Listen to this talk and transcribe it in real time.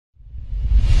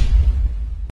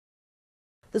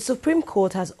The Supreme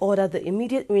Court has ordered the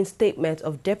immediate reinstatement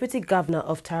of Deputy Governor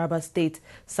of Taraba State,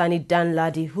 Sanni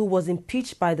Danladi, who was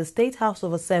impeached by the State House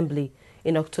of Assembly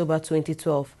in October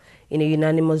 2012. In a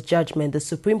unanimous judgment, the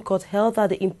Supreme Court held that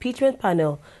the impeachment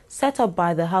panel set up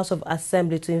by the House of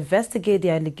Assembly to investigate the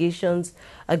allegations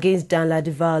against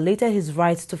Danladi violated his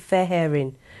rights to fair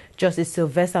hearing. Justice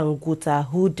Sylvester Nguta,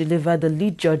 who delivered the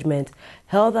lead judgment,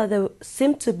 held that there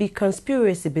seemed to be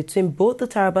conspiracy between both the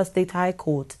Taraba State High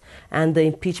Court and the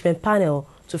impeachment panel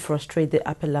to frustrate the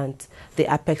appellant.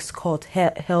 The apex court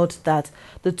held that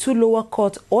the two lower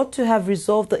courts ought to have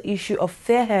resolved the issue of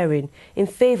fair hearing in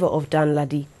favor of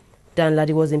Danladi.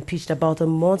 Danladi was impeached about a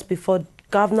month before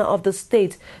Governor of the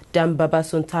state, Dan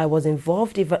Suntai, was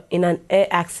involved in an air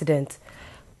accident.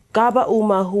 Garba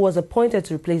Umar, who was appointed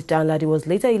to replace Danladi, was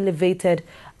later elevated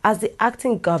as the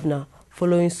acting governor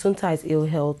following Suntai's ill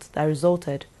health that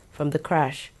resulted from the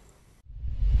crash.